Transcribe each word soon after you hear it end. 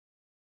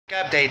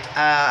Update.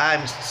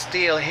 I'm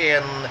still here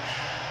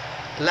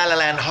in La La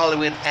Land,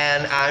 Hollywood,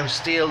 and I'm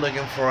still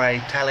looking for a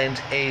talent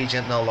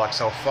agent. No luck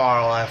so far.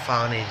 All I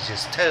found is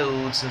just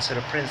toads instead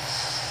of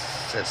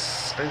prince.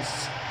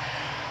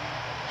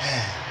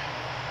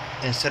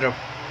 Instead of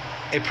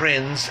a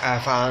prince, I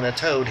found a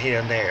toad here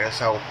and there.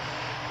 So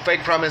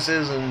fake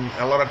promises and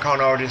a lot of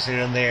con artists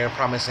here and there,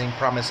 promising.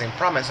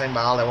 But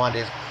all I want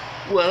is,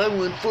 well, I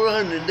want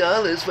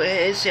 $400 for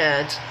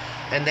headshots,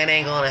 and that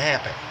ain't gonna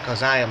happen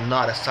because I am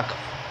not a sucker.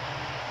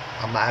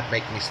 I might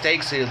make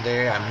mistakes here and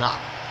there. I'm not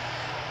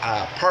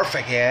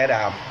perfect yet.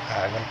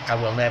 I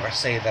will never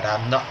say that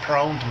I'm not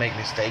prone to make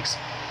mistakes.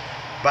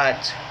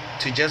 But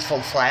to just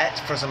fall flat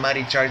for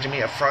somebody charging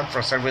me upfront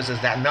for services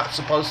that I'm not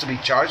supposed to be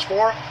charged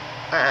for,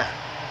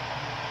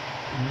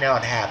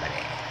 not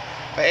happening.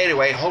 But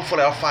anyway,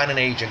 hopefully I'll find an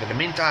agent. In the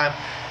meantime,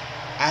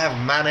 I have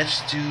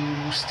managed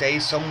to stay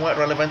somewhat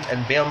relevant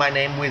and build my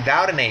name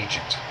without an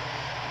agent.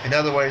 In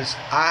other words,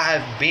 I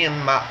have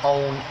been my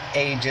own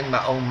agent,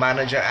 my own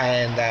manager,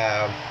 and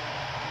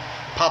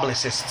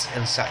publicists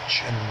and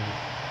such. And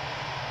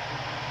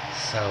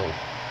so,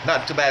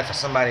 not too bad for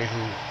somebody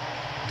who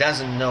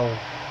doesn't know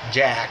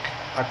Jack,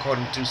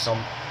 according to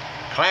some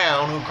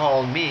clown who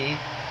called me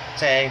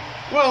saying,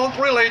 well,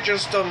 real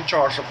agents don't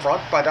charge up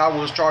front, but I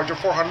was charging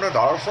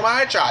 $400 for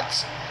my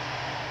headshots.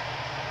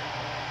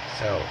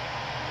 So,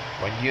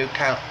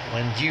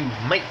 when you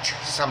meet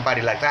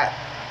somebody like that,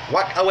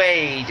 walk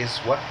away,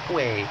 just walk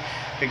away,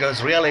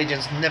 because real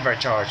agents never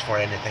charge for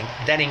anything.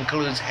 That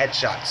includes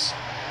headshots,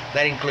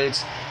 that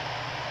includes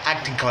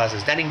acting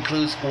classes, that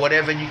includes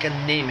whatever you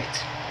can name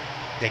it.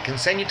 They can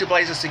send you to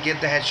places to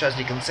get the headshots,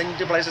 you can send you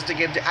to places to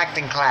get the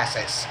acting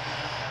classes,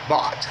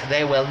 but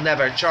they will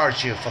never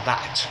charge you for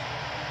that.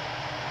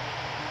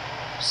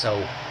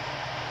 So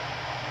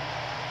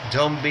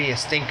don't be a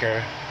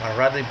stinker, I'd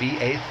rather be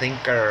a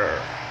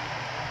thinker.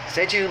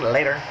 Stay tuned,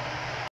 later.